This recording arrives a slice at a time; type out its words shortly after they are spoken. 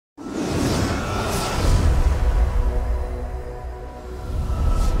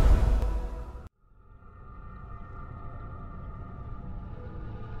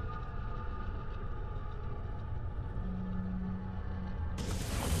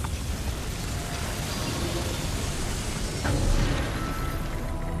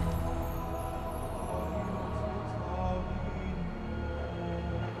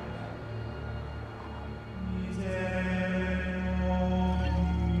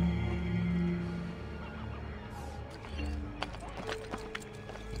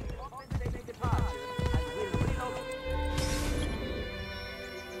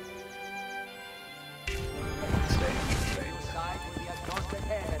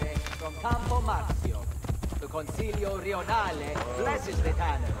from Campo Marzio. The Concilio Rionale blesses the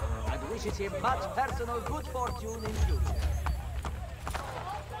tanner and wishes him much personal good fortune in future.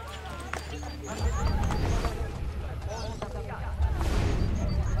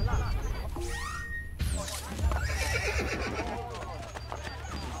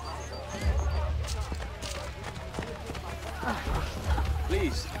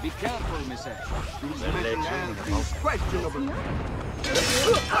 Please, be careful, Miss Ash. These metal hands seem questionable.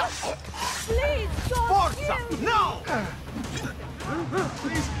 Please, don't Forza! No!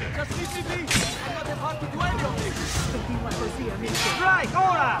 Please, just leave me be! I'm not a party to any of this! Strike,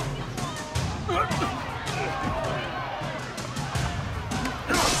 ora!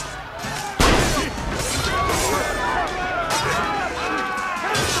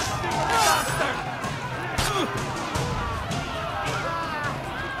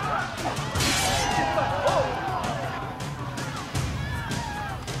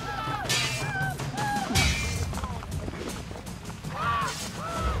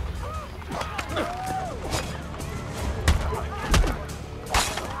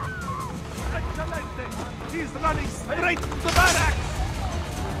 He's running straight to the barracks!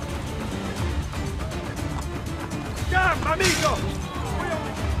 Damn, amigo!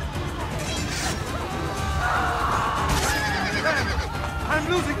 I'm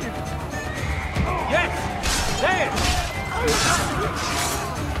losing him! Yes! There!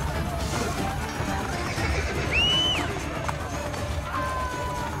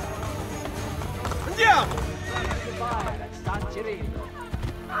 Andiamo! Fire at San Cirino.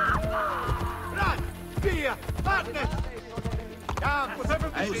 Run! Via! Madness! Come, whatever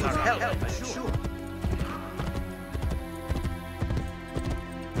this is. Help, sure.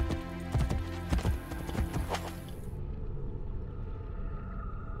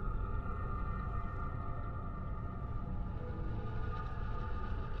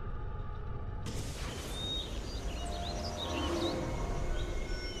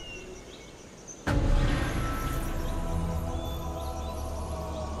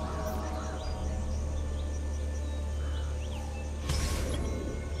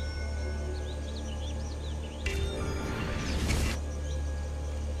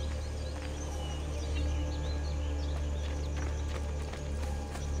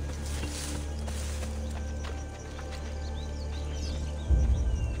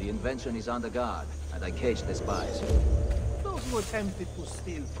 The invention is on the guard, and I caged the spies. Those who attempted to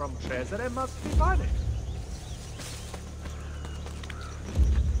steal from Cesare must be punished.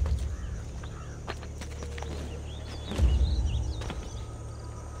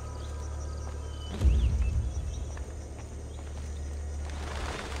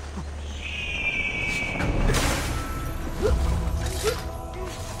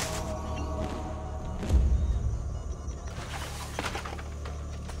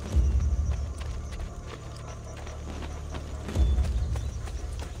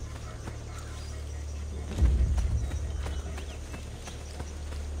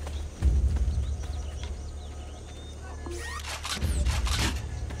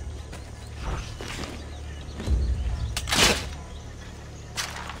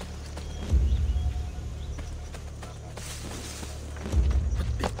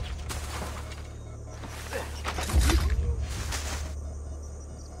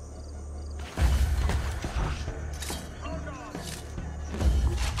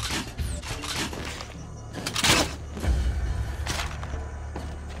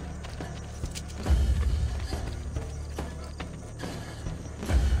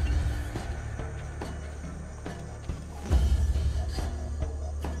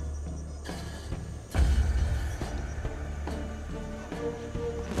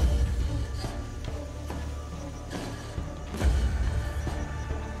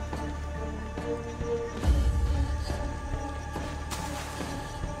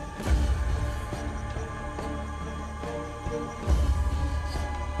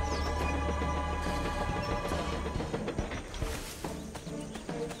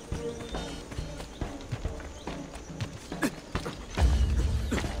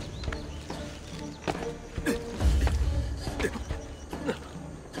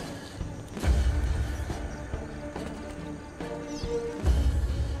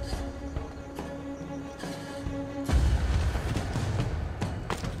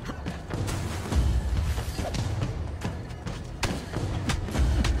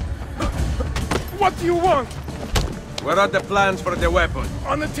 What do you want? Where are the plans for the weapon?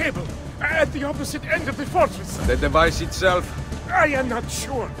 On the table, at the opposite end of the fortress. The device itself? I am not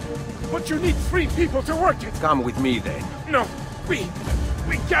sure, but you need 3 people to work it. Come with me then. No, we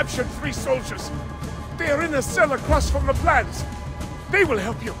captured 3 soldiers. They are in a cell across from the plans. They will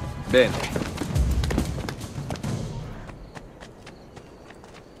help you. Bene.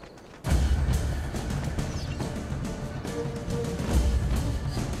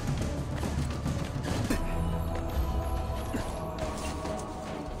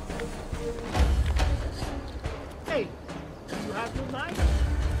 Hey, you have your knife?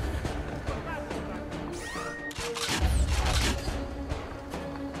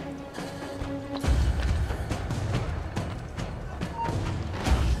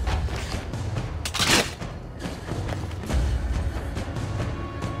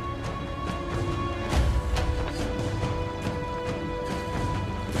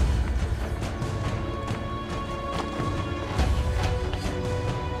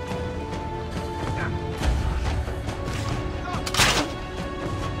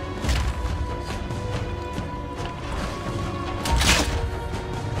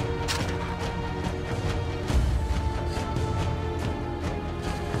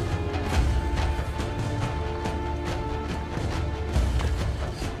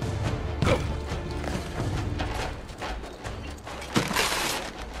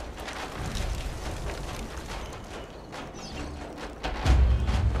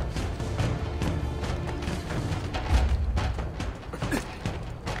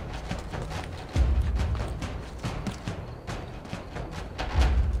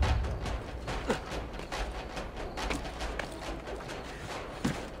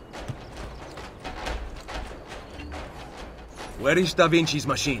 Where is Da Vinci's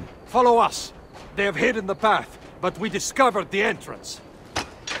machine? Follow us. They have hidden the path, but we discovered the entrance.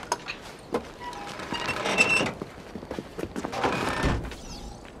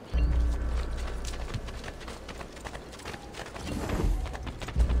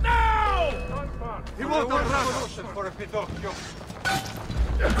 He won't revolution for a Pinocchio.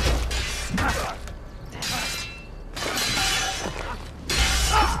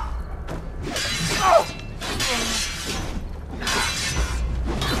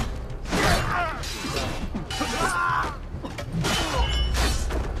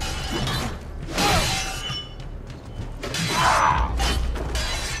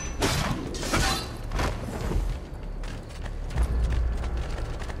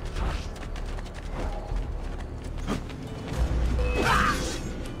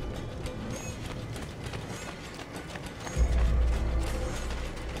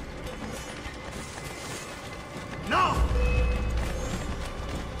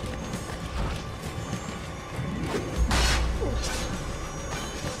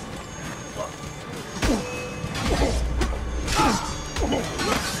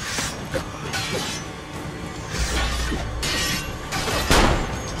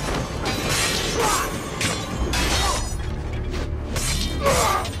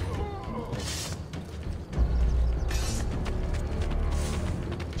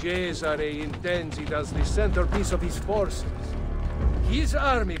 Cesare intends it as the centerpiece of his forces. His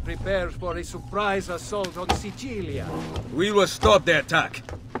army prepares for a surprise assault on Sicilia. We will stop the attack.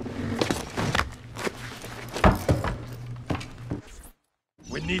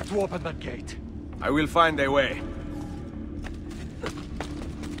 We need to open that gate. I will find a way.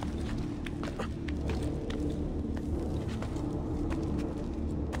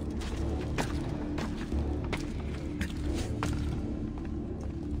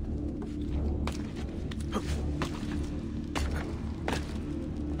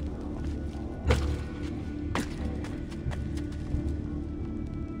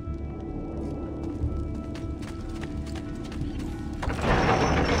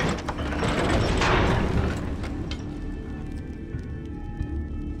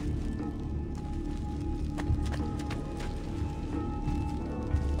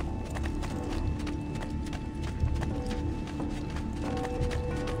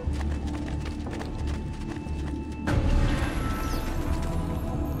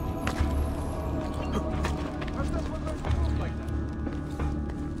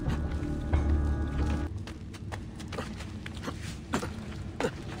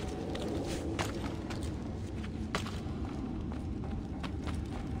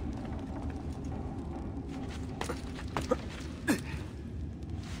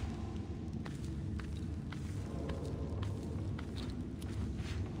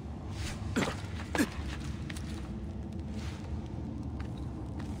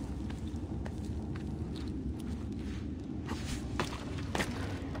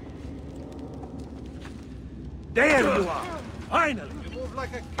 There you are! Finally! You move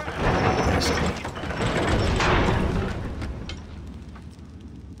like a cat.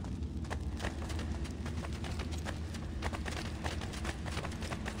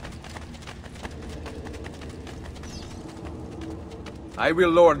 I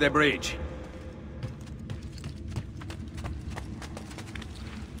will lower the bridge.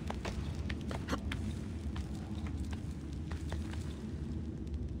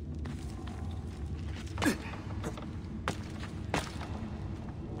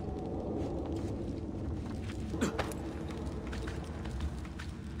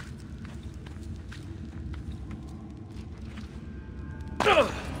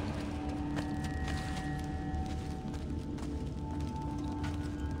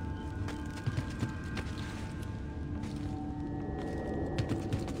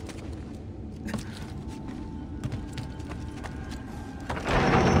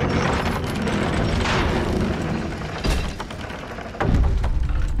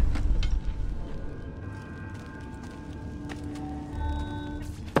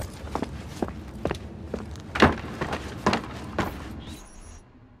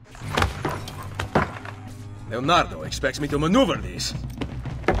 Leonardo expects me to maneuver these.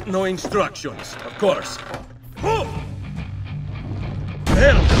 No instructions, of course. Oh!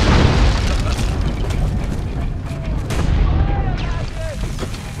 Hell!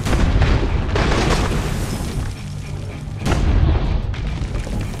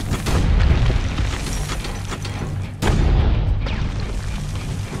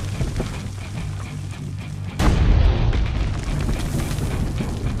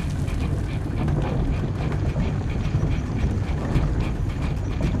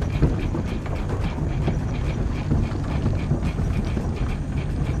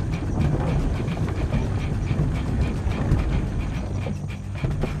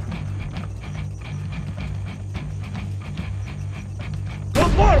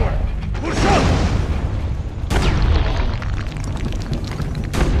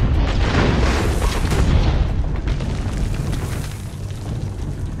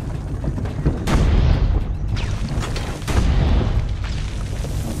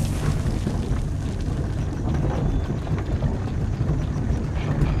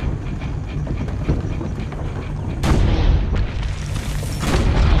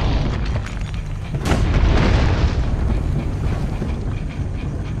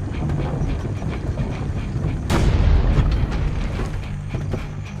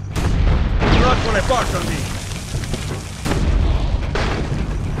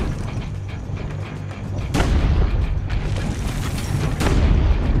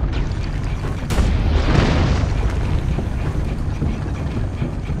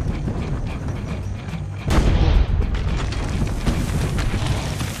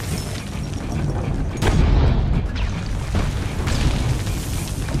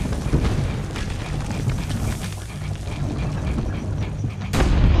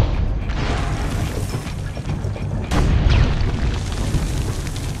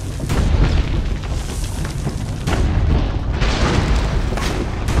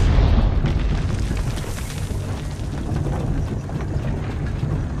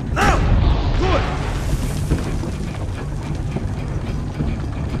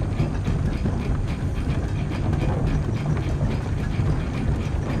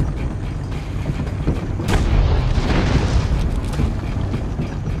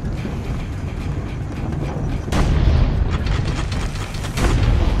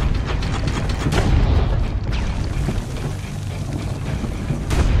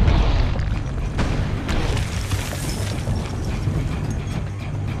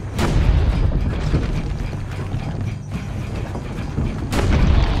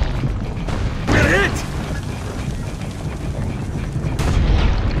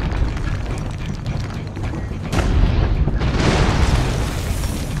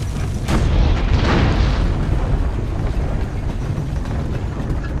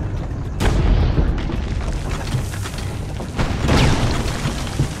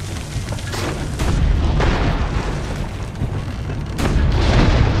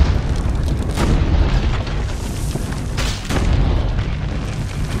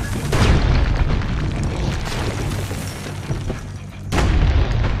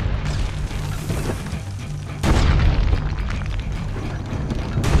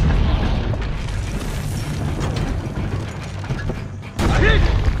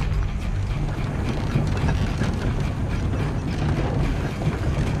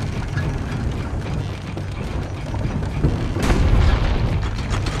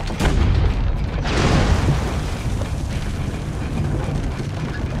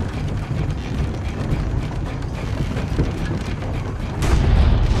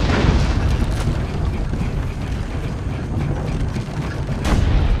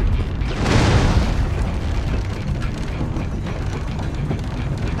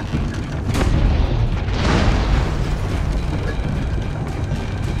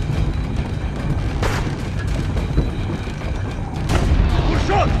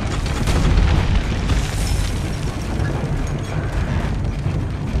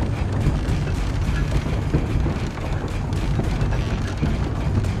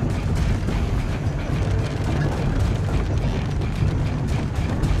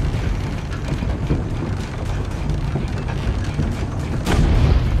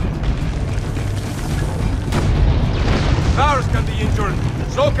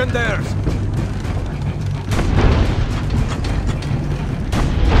 pattern! So can theirs!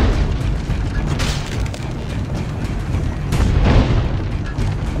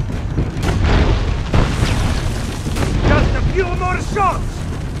 Just a few more shots!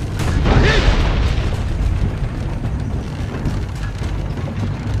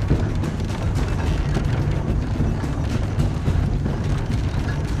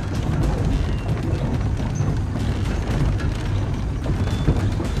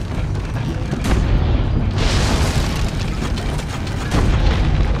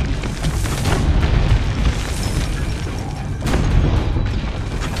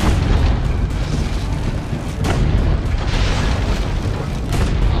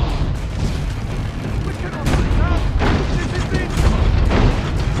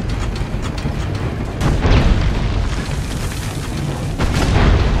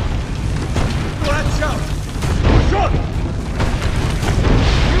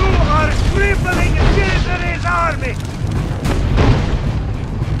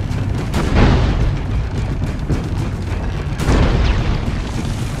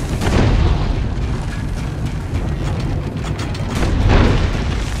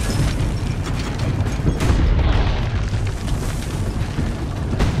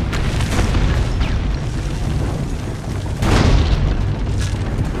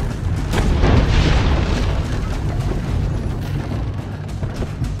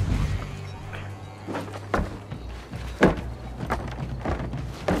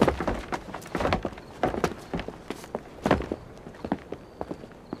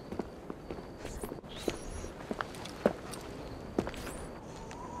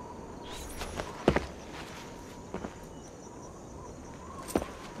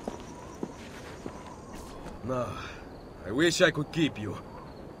 No, I wish I could keep you.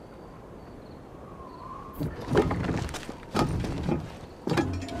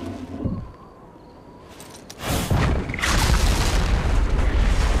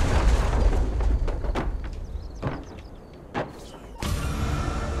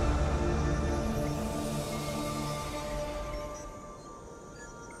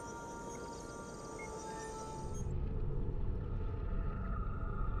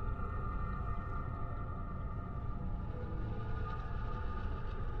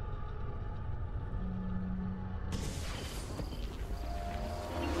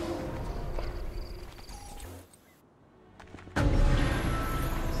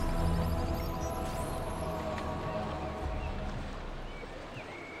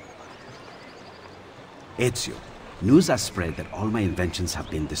 Ezio, news has spread that all my inventions have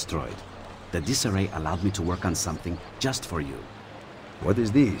been destroyed. The disarray allowed me to work on something just for you. What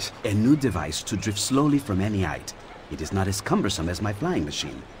is this? A new device to drift slowly from any height. It is not as cumbersome as my flying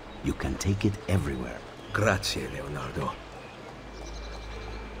machine. You can take it everywhere. Grazie, Leonardo.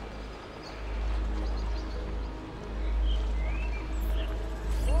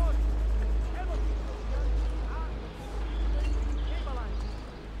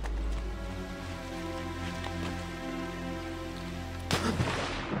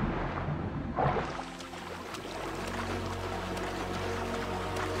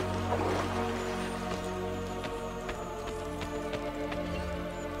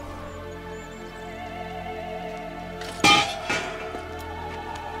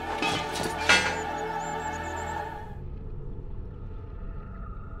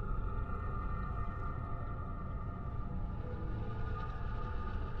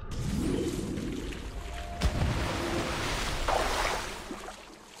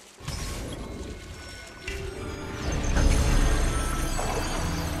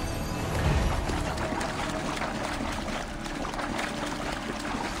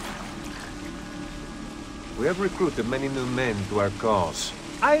 We have recruited many new men to our cause.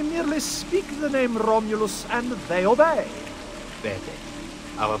 I merely speak the name Romulus and they obey. Better.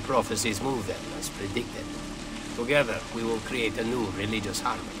 Our prophecies move them as predicted. Together, we will create a new religious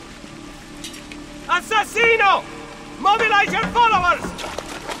harmony. Assassino! Mobilize your followers!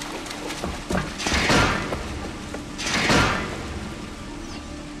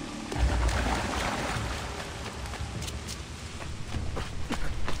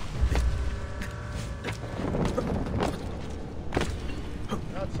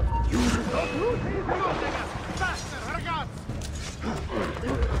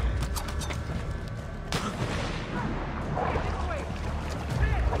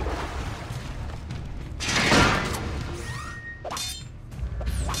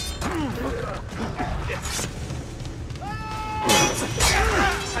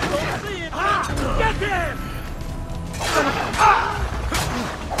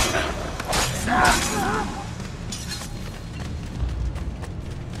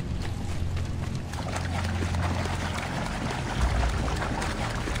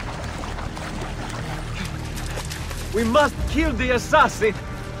 We must kill the assassin!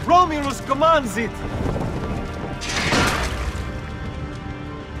 Romulus commands it!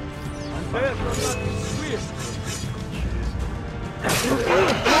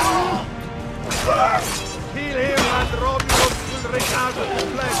 Kill him and Romulus will regard the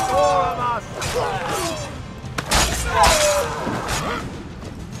flesh all of us!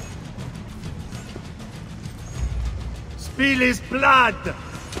 Spill his blood!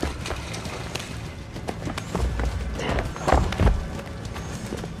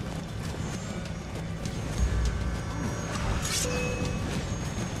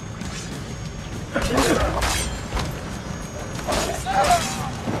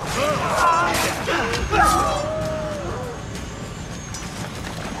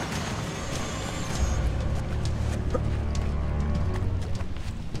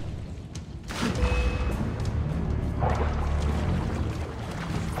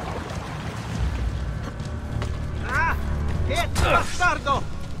 Bastardo!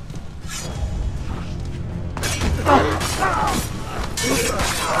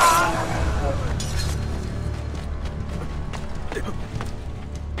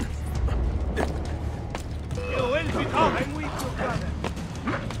 You will become and we together.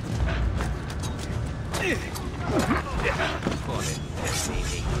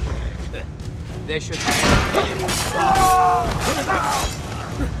 They should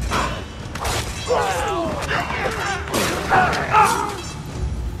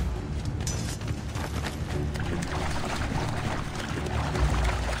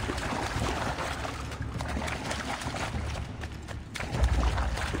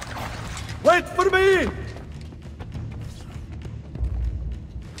Wait for me!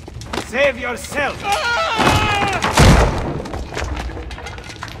 Save yourself!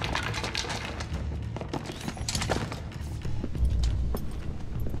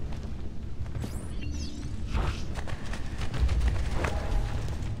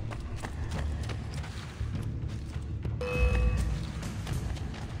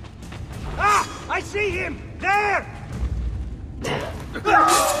 Ah! I see him! There!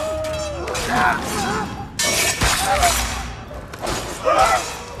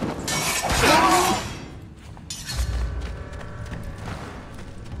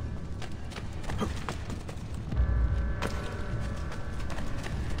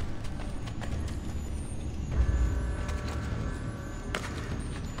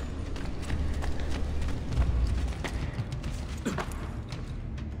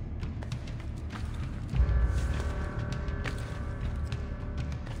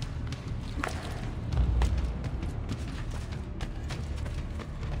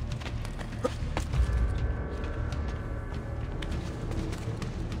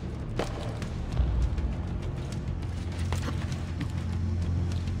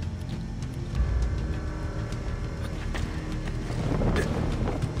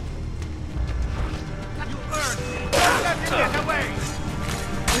 Get away!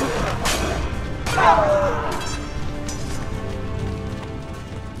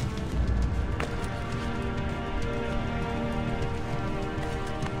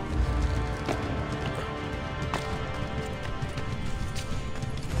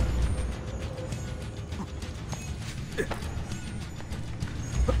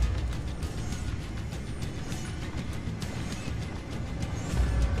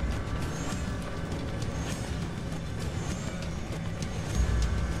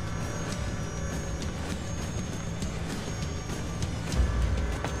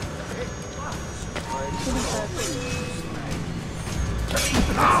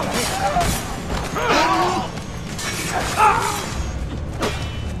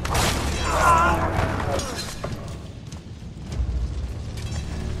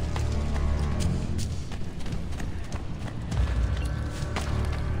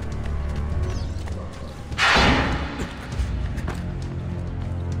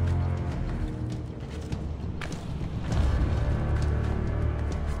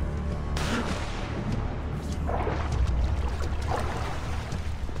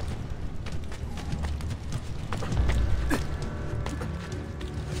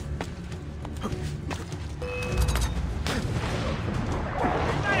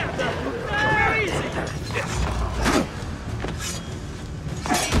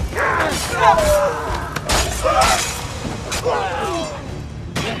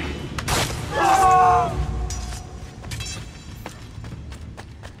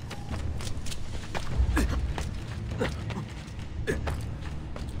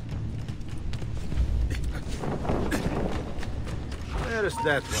 Where's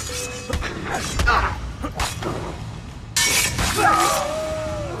that one?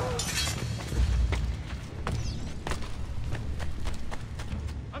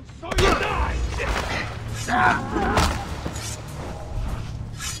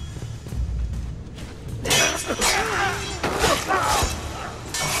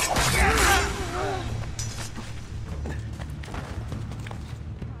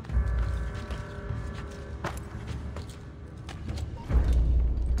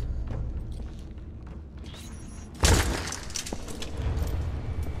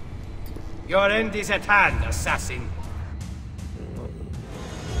 Your end is at hand, assassin.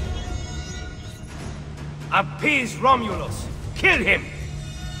 Appease Romulus! Kill him!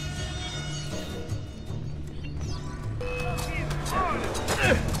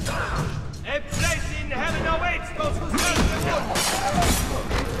 A place in heaven awaits those who serve the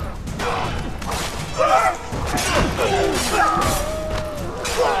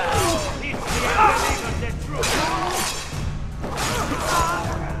It's the unbelievers that truth!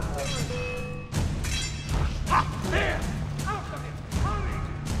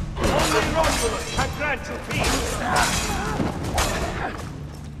 Only Romulus can grant you peace!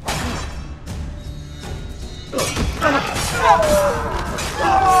 The unbelievers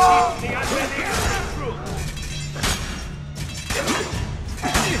that truth!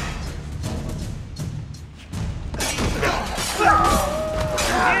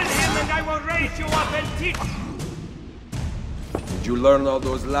 Kill him and I will raise you up and teach you! Did you learn all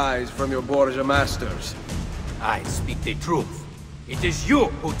those lies from your Borgia masters? I speak the truth. It is you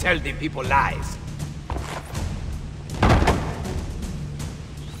who tell the people lies.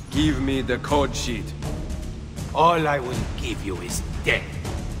 Give me the code sheet. All I will give you is death.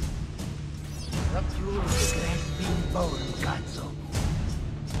 What you regret being born, Cazzo.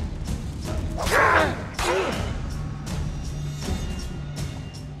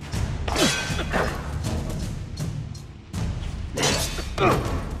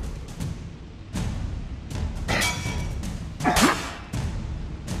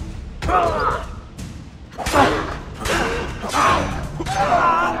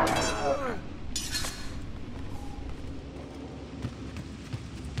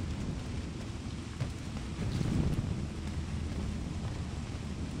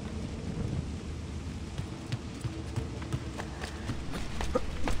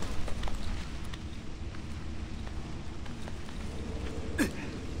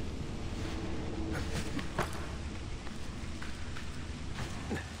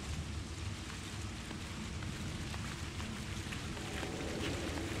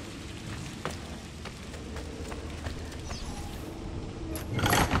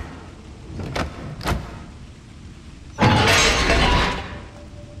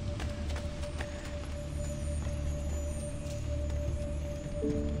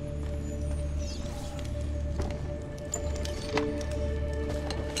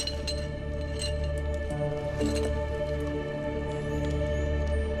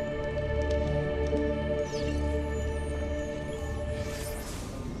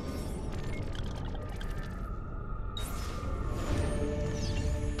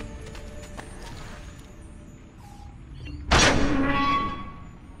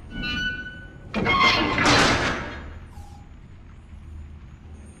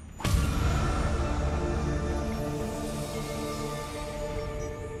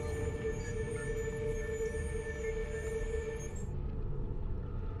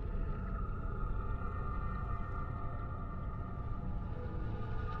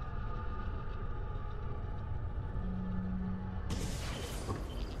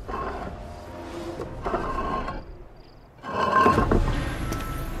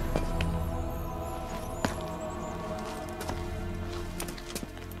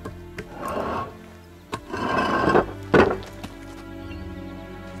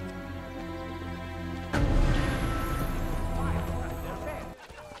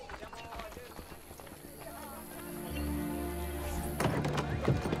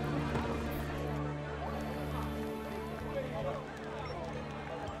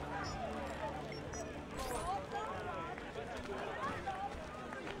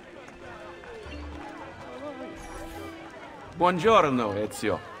 Buongiorno,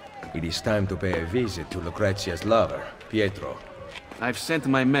 Ezio. It is time to pay a visit to Lucrezia's lover, Pietro. I've sent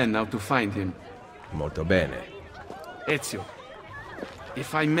my men out to find him. Molto bene. Ezio,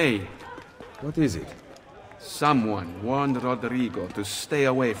 if I may... What is it? Someone warned Rodrigo to stay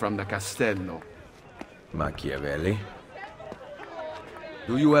away from the castello. Machiavelli?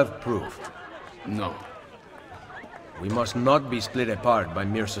 Do you have proof? No. We must not be split apart by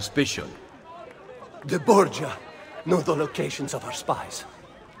mere suspicion. The Borgia know the locations of our spies.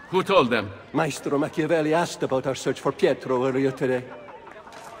 Who told them? Maestro Machiavelli asked about our search for Pietro earlier today.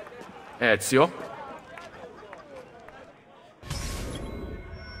 Ezio?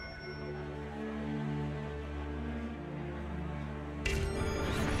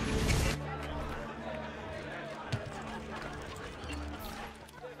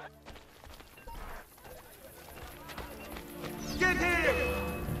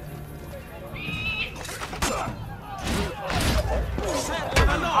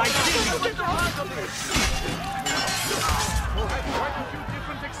 quite a few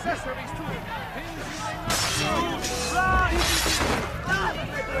different accessories to it. Things you may not know.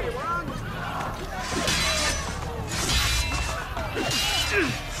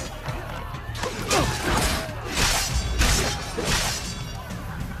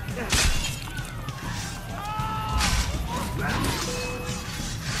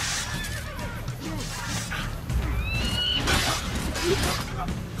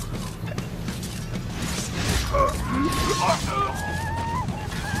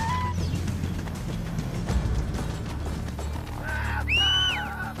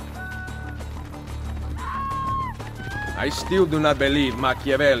 I still do not believe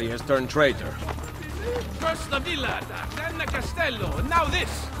Machiavelli has turned traitor. First the villa attack, then the castello, and now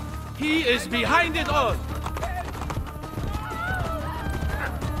this. He is behind it all.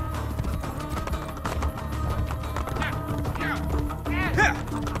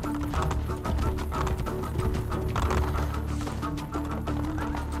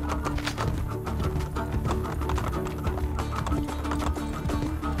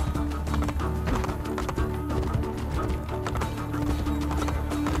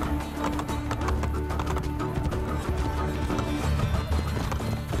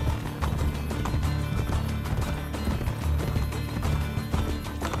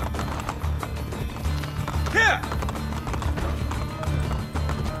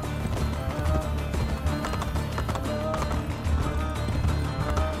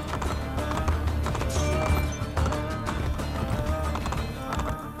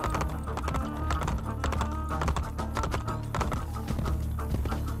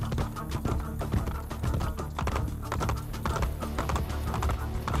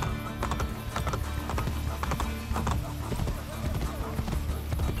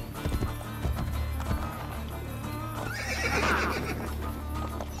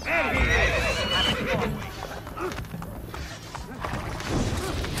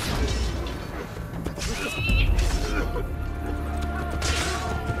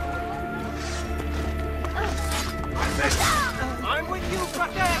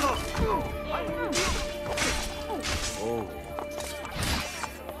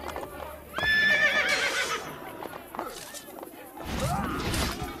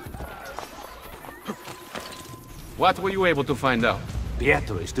 What were you able to find out?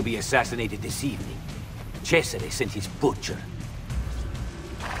 Pietro is to be assassinated this evening. Cesare sent his butcher.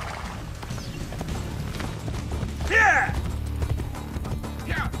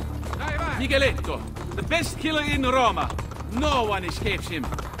 Migueletto, the best killer in Roma. No one escapes him.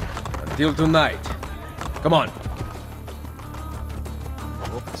 Until tonight. Come on.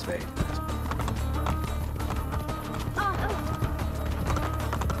 Oops, wait.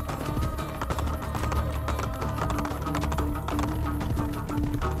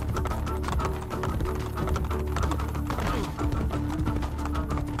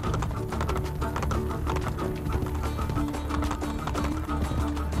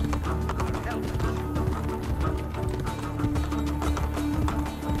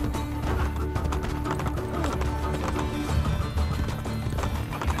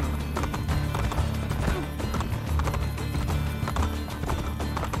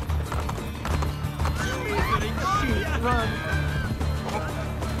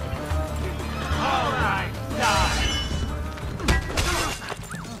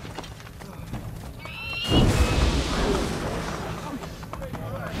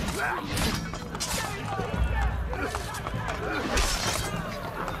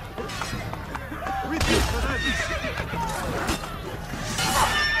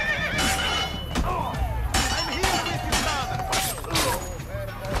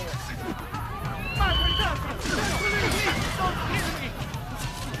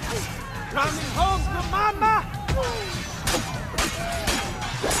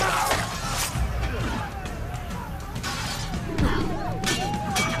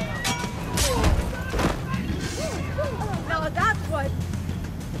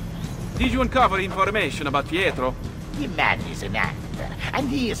 Did you uncover information about Pietro? The man is an actor, and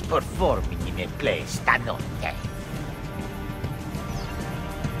he is performing in a play stanotte.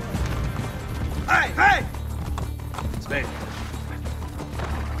 Hey, hey! Stay.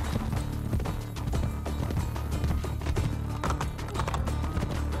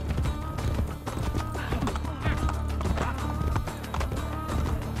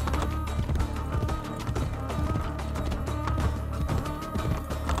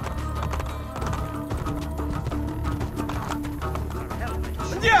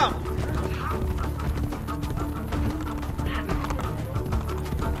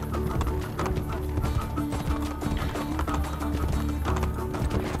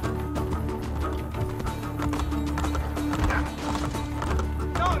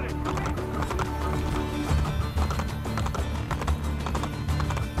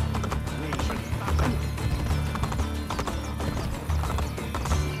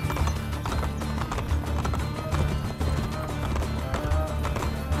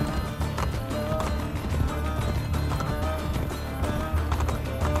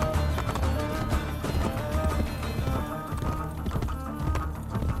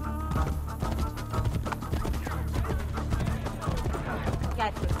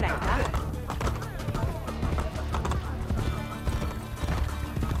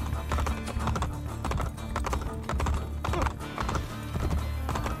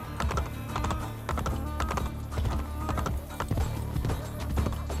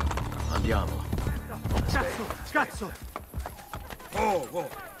 Andiamo. Cazzo! Oh, oh.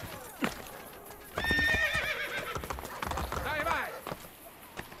 Vai, vai!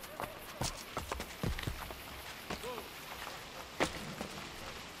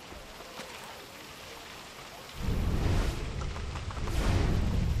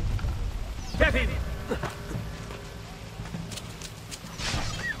 Kevin!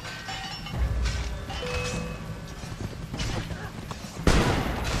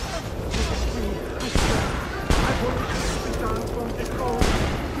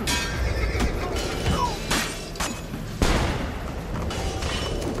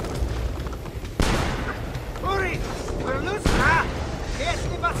 Uri! Perlustra!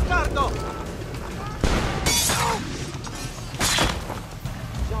 Este bastardo!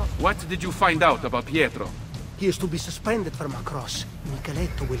 What did you find out about Pietro? He is to be suspended from a cross.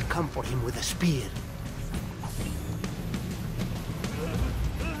 Micheletto will come for him with a spear.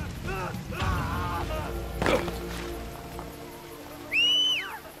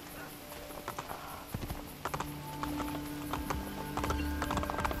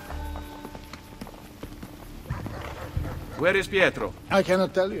 Where is Pietro? I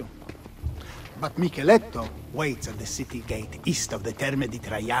cannot tell you. But Micheletto waits at the city gate east of the Terme di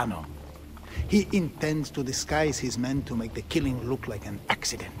Traiano. He intends to disguise his men to make the killing look like an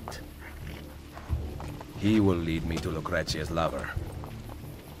accident. He will lead me to Lucrezia's lover.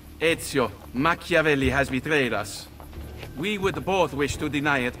 Ezio, Machiavelli has betrayed us. We would both wish to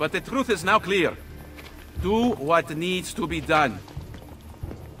deny it, but the truth is now clear. Do what needs to be done.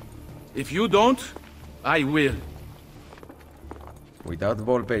 If you don't, I will. Without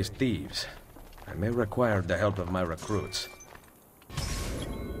Volpe's thieves, I may require the help of my recruits.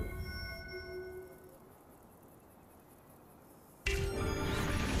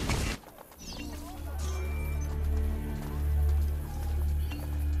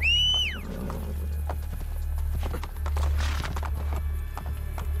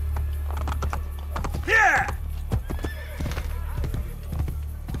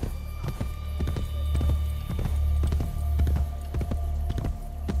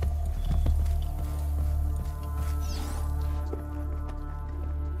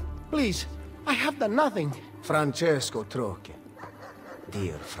 Please, I have done nothing. Francesco Troche,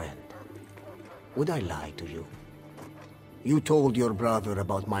 dear friend, would I lie to you? You told your brother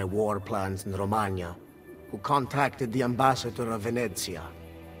about my war plans in Romagna, who contacted the ambassador of Venezia.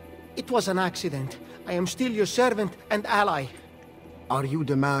 It was an accident. I am still your servant and ally. Are you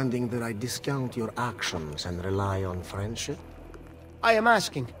demanding that I discount your actions and rely on friendship? I am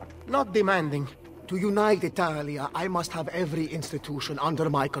asking, not demanding. To unite Italia, I must have every institution under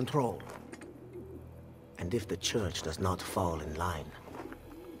my control. And if the Church does not fall in line,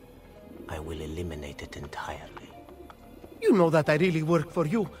 I will eliminate it entirely. You know that I really work for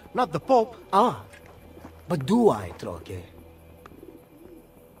you, not the Pope. Ah, but do I, Troche?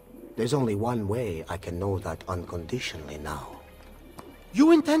 There's only one way I can know that unconditionally now.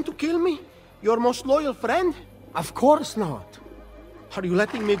 You intend to kill me? Your most loyal friend? Of course not. Are you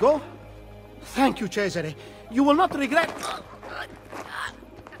letting me go? Thank you, Cesare. You will not regret...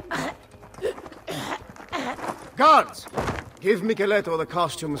 Guards! Give Micheletto the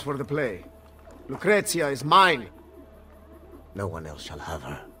costumes for the play. Lucrezia is mine. No one else shall have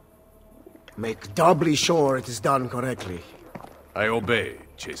her. Make doubly sure it is done correctly. I obey,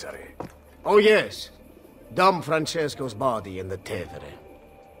 Cesare. Oh yes. Dump Francesco's body in the Tevere.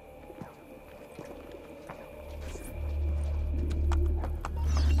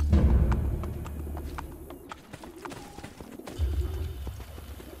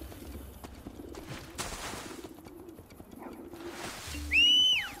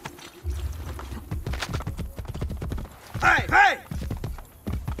 Hey, hey!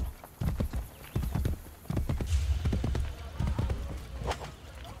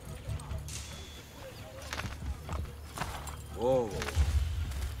 Whoa.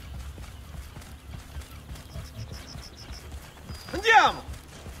 Andiamo!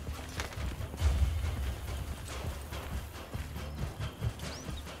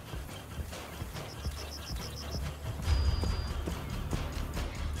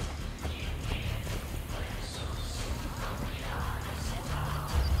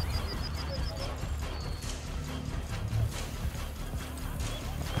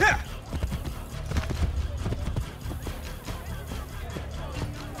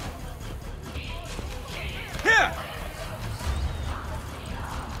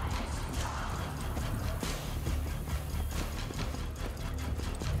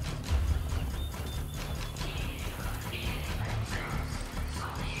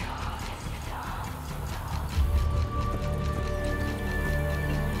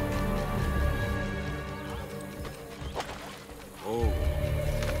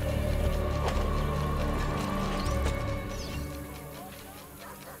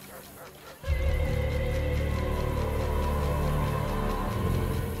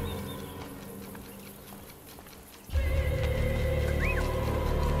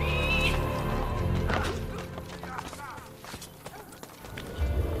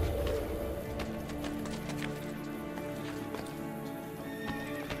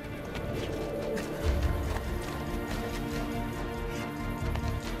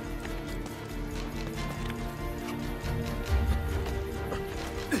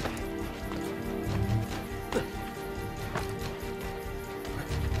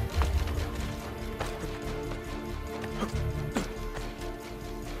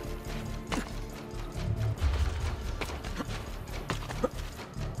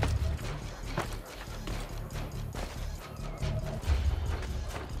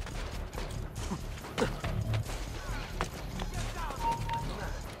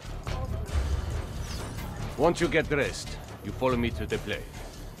 Once you get dressed, you follow me to the play.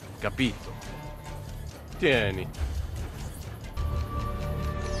 Capito? Tieni.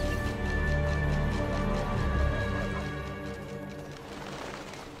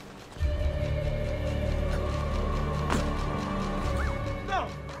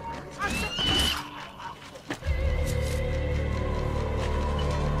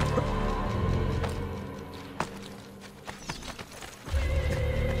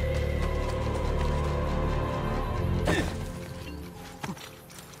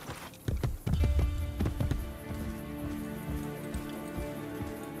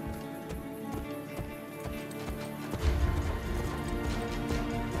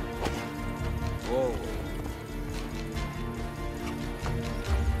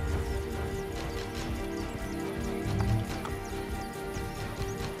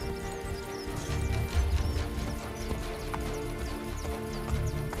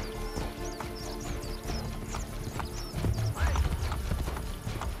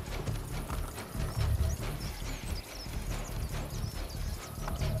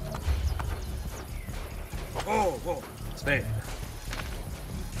 Whoa. Aspetta.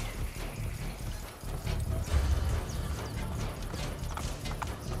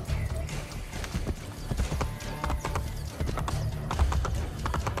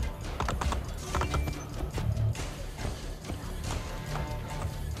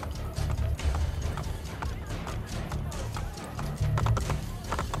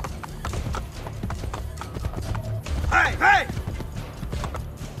 Hey!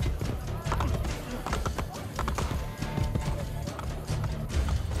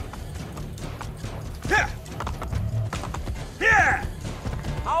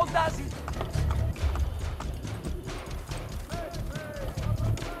 How does it?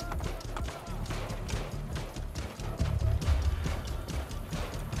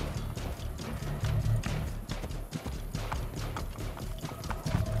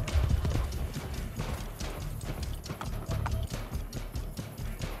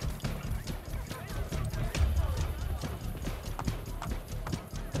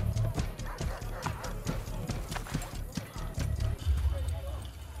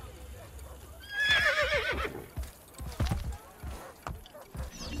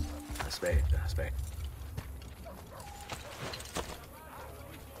 Aspetta.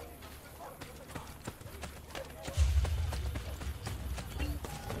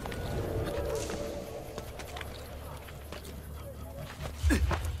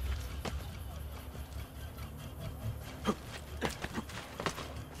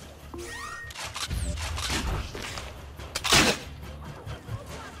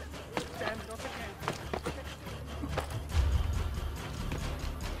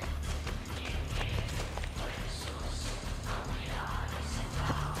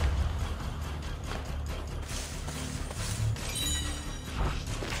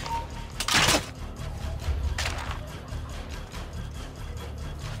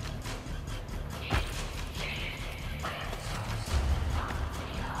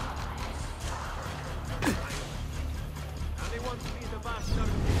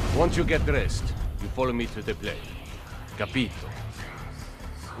 Once you get dressed, you follow me to the play. Capito?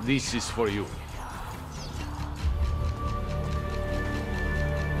 This is for you.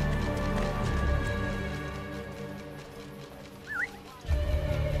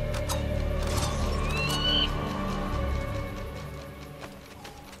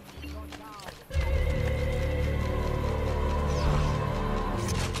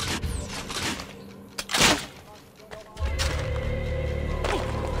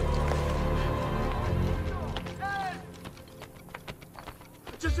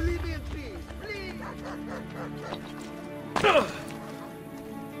 Just leave me in peace.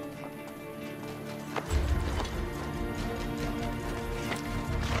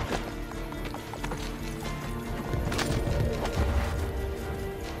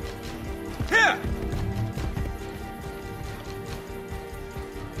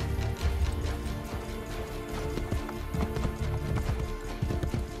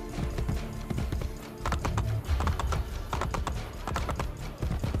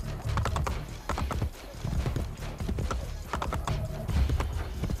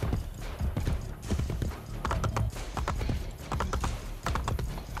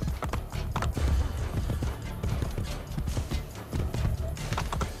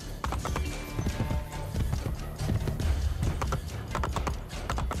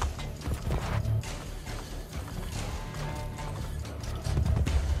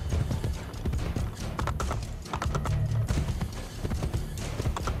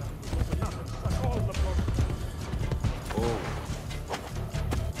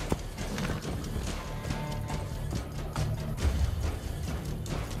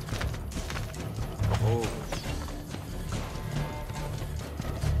 Oh.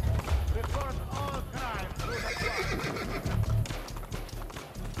 Report all crime through the clock.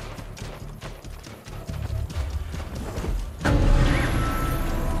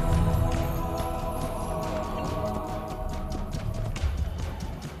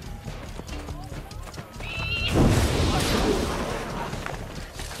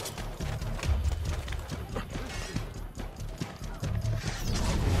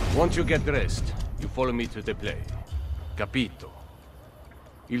 Once you get dressed, you follow me to the play. Capito?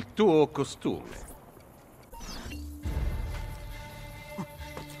 Il tuo costume.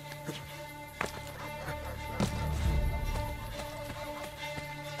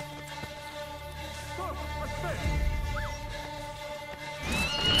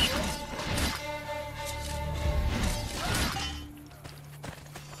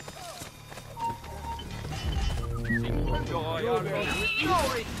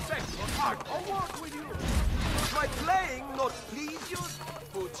 My playing not please you?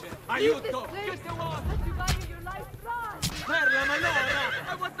 Puce, aiuto! Get the one! Per la Maiora!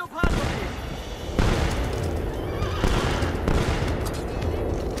 I want no part of this!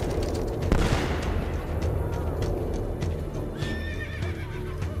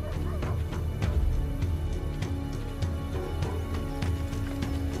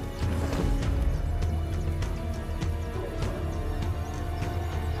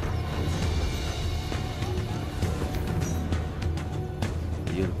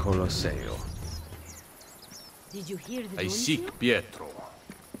 Il Colosseo. Did you hear the I Nuncio? seek Pietro.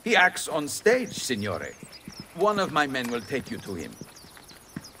 He acts on stage, signore. One of my men will take you to him.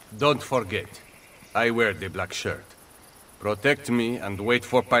 Don't forget, I wear the black shirt. Protect me and wait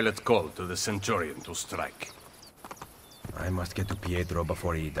for pilot's call to the Centurion to strike. I must get to Pietro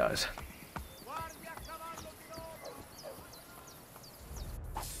before he does.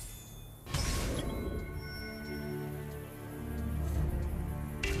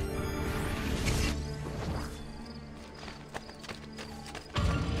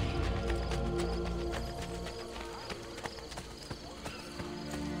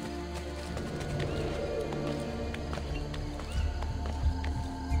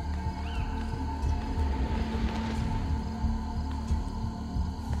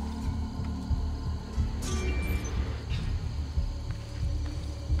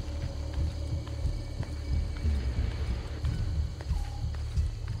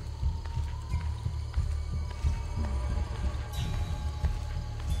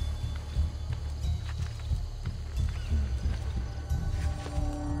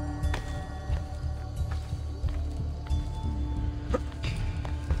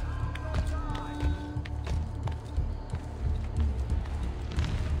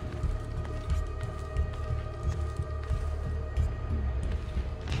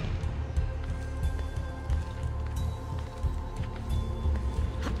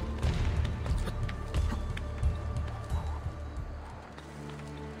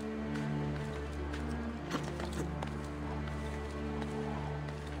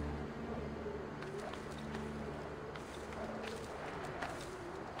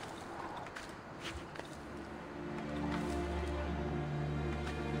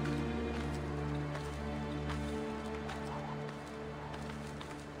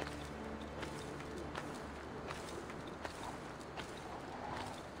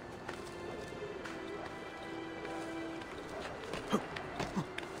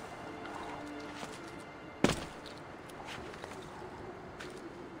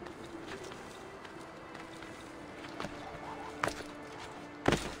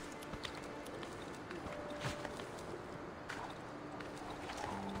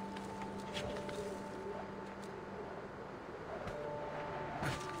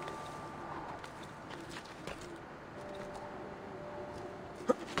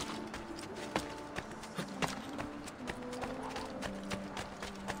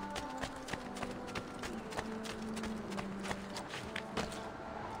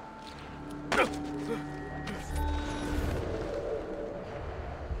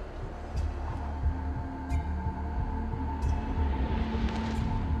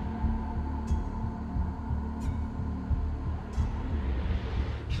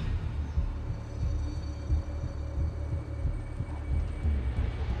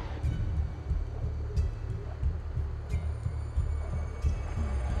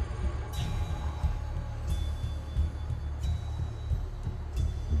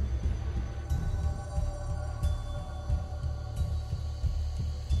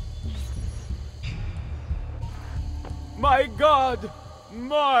 My God!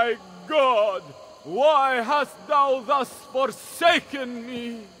 My God! Why hast thou thus forsaken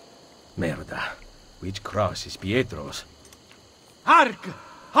me? Merda. Which cross is Pietro's? Hark!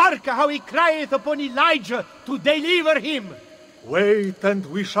 Hark how he crieth upon Elijah to deliver him! Wait, and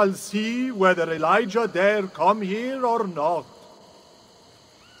we shall see whether Elijah dare come here or not.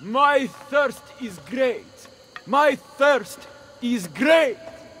 My thirst is great. My thirst is great.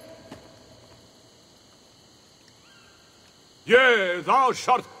 Yea, thou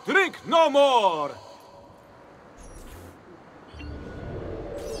shalt drink no more!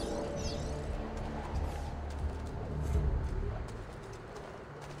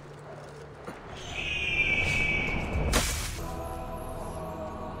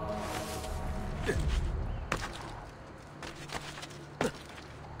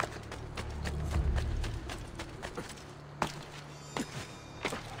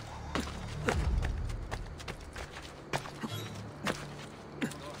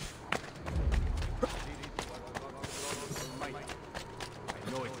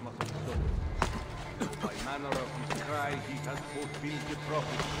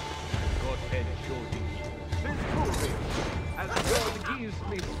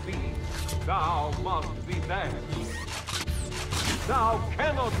 Thou must be there. Thou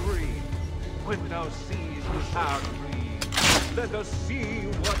cannot read. When thou seest the sound read, let us see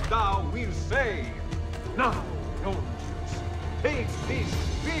what thou wilt say. Now, Longius, take this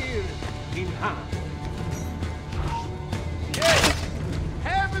spear in hand. Yes,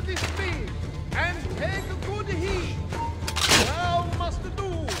 have this spear, and take good heed. Thou must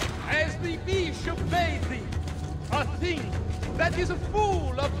do as the bishop bade thee, a thing that is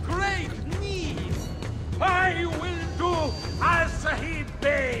full of great need. I will do as he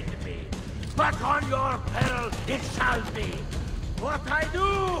bade me, but on your peril it shall be. What I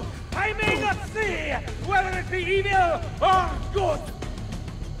do, I may not see, whether it be evil or good.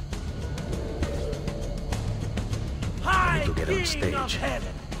 High King of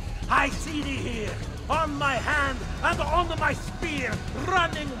Heaven, I see thee here, on my hand and on my spear,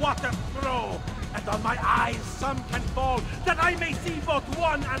 running water through. And on my eyes some can fall, that I may see both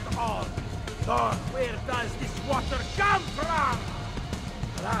one and all. Lord, where does this water come from?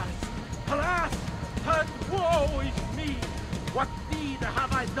 Alas, alas, and woe is me! What deed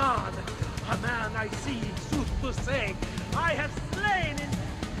have I done? A man I see, sooth to say, I have slain in...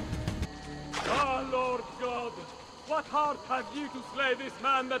 Ah, Lord God, what heart have ye to slay this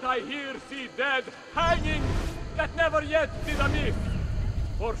man that I here see dead, hanging, that never yet did amiss?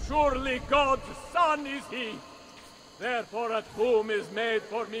 For surely God's Son is he. Therefore at whom is made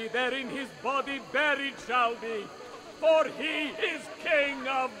for me, therein his body buried shall be. For he is King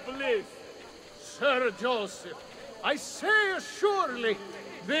of bliss. Sir Joseph, I say surely,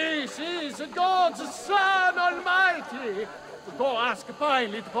 this is God's Son Almighty. Go ask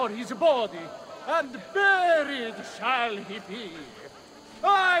Pilate for his body, and buried shall he be.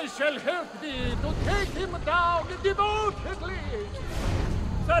 I shall help thee to take him down devotedly.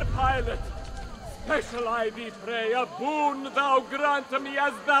 Sir Pilate, special I thee pray, a boon thou grant me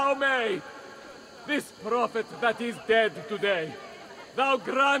as thou may. This prophet that is dead today, thou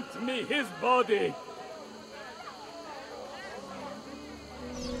grant me his body.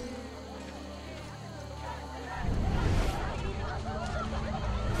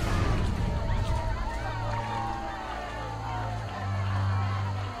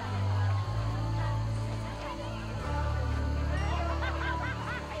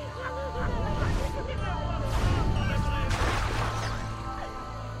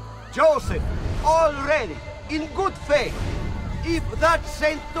 Joseph, all ready, in good faith. If that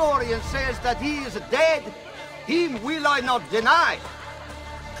centurion says that he is dead, him will I not deny.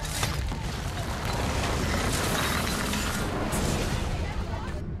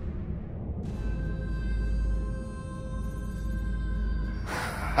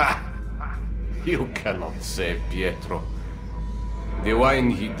 You cannot save Pietro. The wine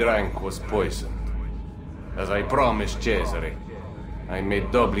he drank was poisoned. As I promised Cesare, I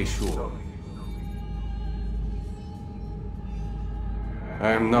made doubly sure.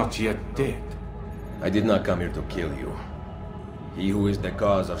 I am not yet dead. I did not come here to kill you. He who is the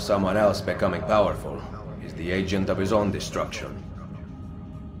cause of someone else becoming powerful is the agent of his own destruction.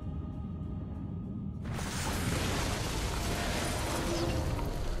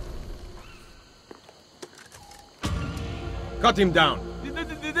 Cut him down!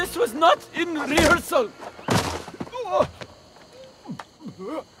 This was not in rehearsal!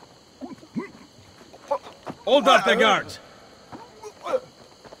 Hold up the guards!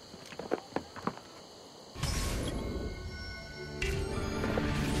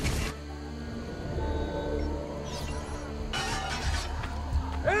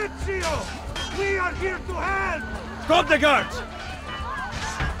 Ezio! We are here to help! Stop the guards!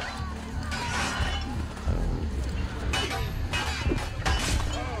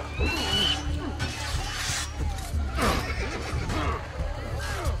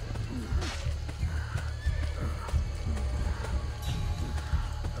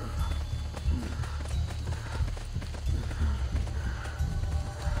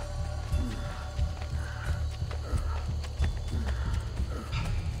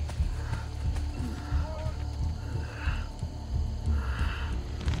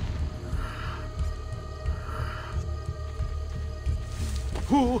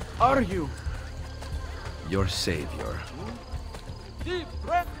 Who are you? Your savior. Deep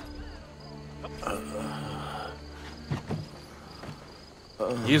breath.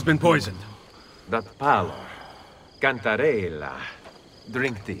 He's been poisoned. That pallor. Cantarella.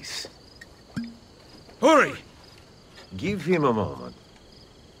 Drink this. Hurry! Give him a moment.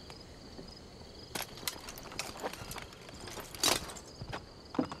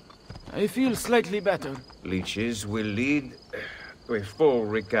 I feel slightly better. Leeches will lead to a full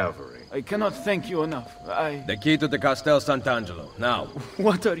recovery. I cannot thank you enough. The key to the Castel Sant'Angelo, now.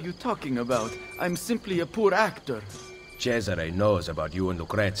 What are you talking about? I'm simply a poor actor. Cesare knows about you and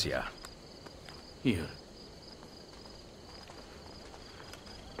Lucrezia. Here.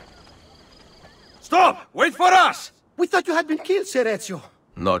 Stop! Wait for us! We thought you had been killed, Sir Ezio.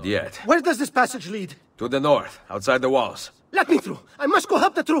 Not yet. Where does this passage lead? To the north, outside the walls. Let me through. I must go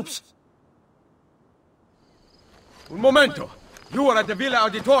help the troops. Un momento! You were at the Villa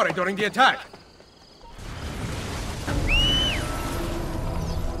Auditore during the attack.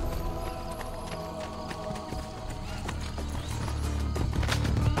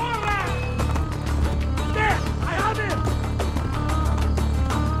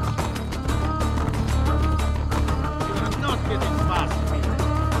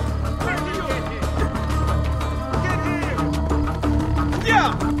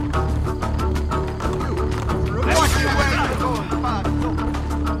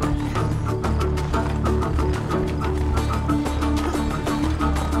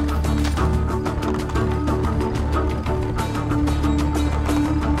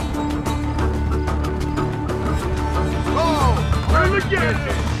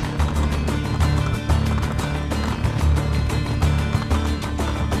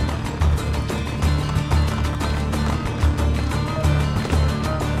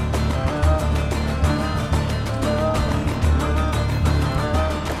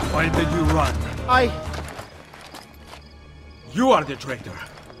 Why did you run? You are the traitor,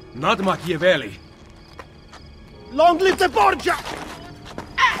 not Machiavelli. Long live the Borgia!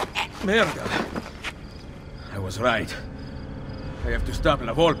 Merda. I was right. I have to stop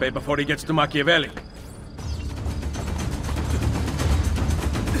La Volpe before he gets to Machiavelli.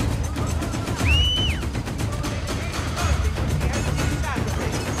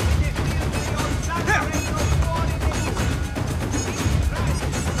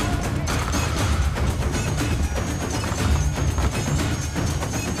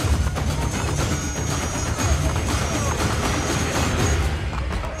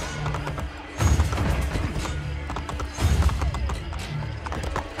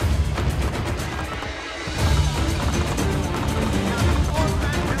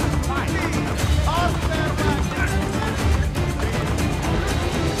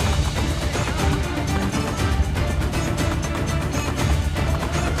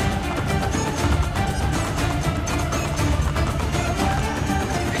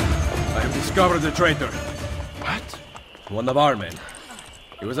 Discovered the traitor. What? One of our men.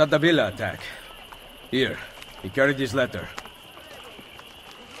 He was at the villa attack. Here, he carried his letter.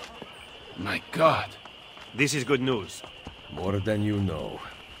 My God. This is good news. More than you know.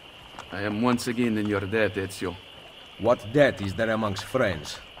 I am once again in your debt, Ezio. What debt is there amongst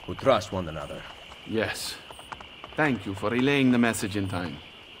friends who trust one another? Yes. Thank you for relaying the message in time.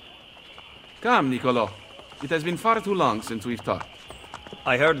 Come, Niccolo. It has been far too long since we've talked.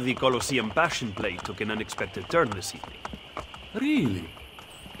 I heard the Colosseum Passion Play took an unexpected turn this evening. Really?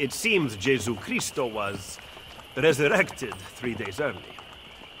 It seems Gesù Cristo was resurrected 3 days early.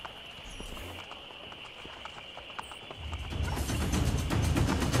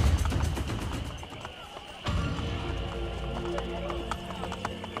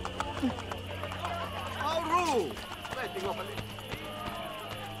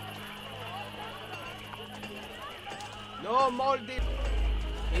 No moldy.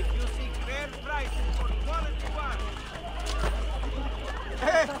 If you seek fair prices for quality wine.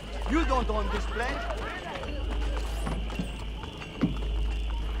 Hey, you don't own this place.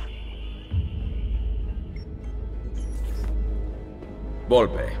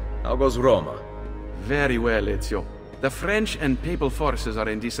 Volpe, how goes Roma? Very well, Ezio. The French and Papal forces are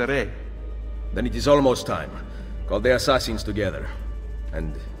in disarray. Then it is almost time. Call the assassins together.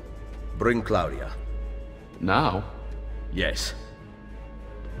 And bring Claudia. Now? Yes.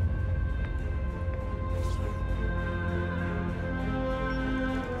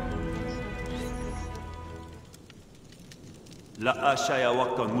 La ashaya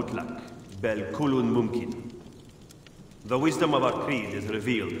waqtan mutlaq, bel kulun mumkin. The wisdom of our creed is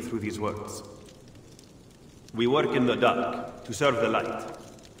revealed through these words. We work in the dark to serve the light.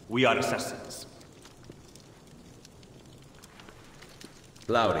 We are assassins.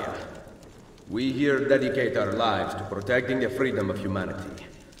 Claudia, we here dedicate our lives to protecting the freedom of humanity.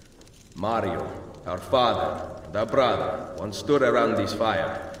 Mario, our father, and our brother once stood around this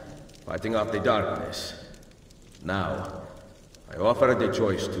fire, fighting off the darkness. Now, I offer the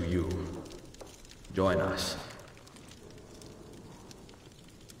choice to you. Join us.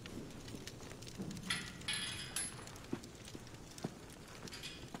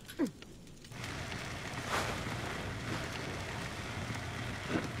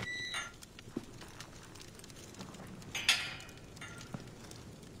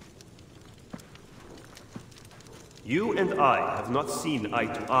 You and I have not seen eye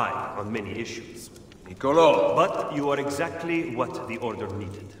to eye on many issues. Niccolo! But you are exactly what the Order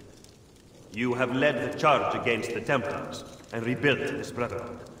needed. You have led the charge against the Templars and rebuilt this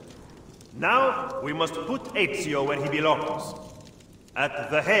Brotherhood. Now, we must put Ezio where he belongs.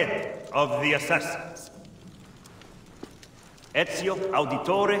 At the head of the assassins. Ezio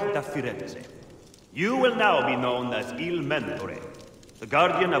Auditore da Firenze. You will now be known as Il Mentore, the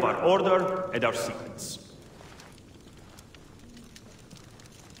guardian of our Order and our secrets.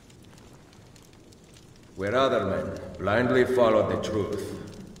 Where other men blindly follow the truth,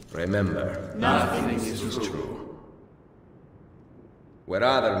 remember, nothing is true. Where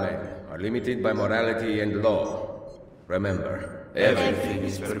other men are limited by morality and law, remember, everything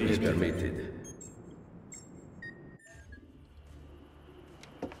is permitted.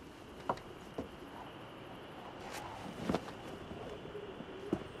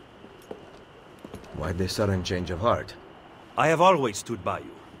 Why this sudden change of heart? I have always stood by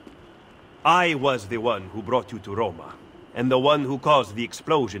you. I was the one who brought you to Roma, and the one who caused the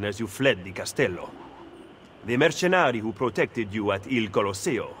explosion as you fled the Castello. The mercenari who protected you at Il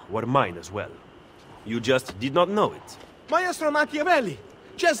Colosseo were mine as well. You just did not know it. Maestro Machiavelli!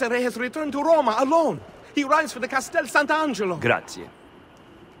 Cesare has returned to Roma alone! He rides for the Castel Sant'Angelo! Grazie.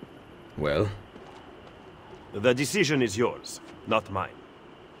 Well? The decision is yours, not mine.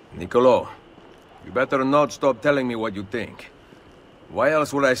 Niccolo, you better not stop telling me what you think. Why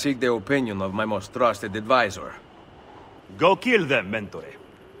else would I seek the opinion of my most trusted advisor? Go kill them, Mentore.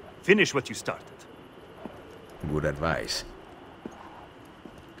 Finish what you started. Good advice.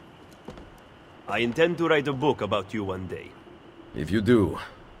 I intend to write a book about you one day. If you do,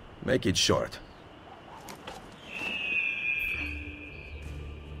 make it short.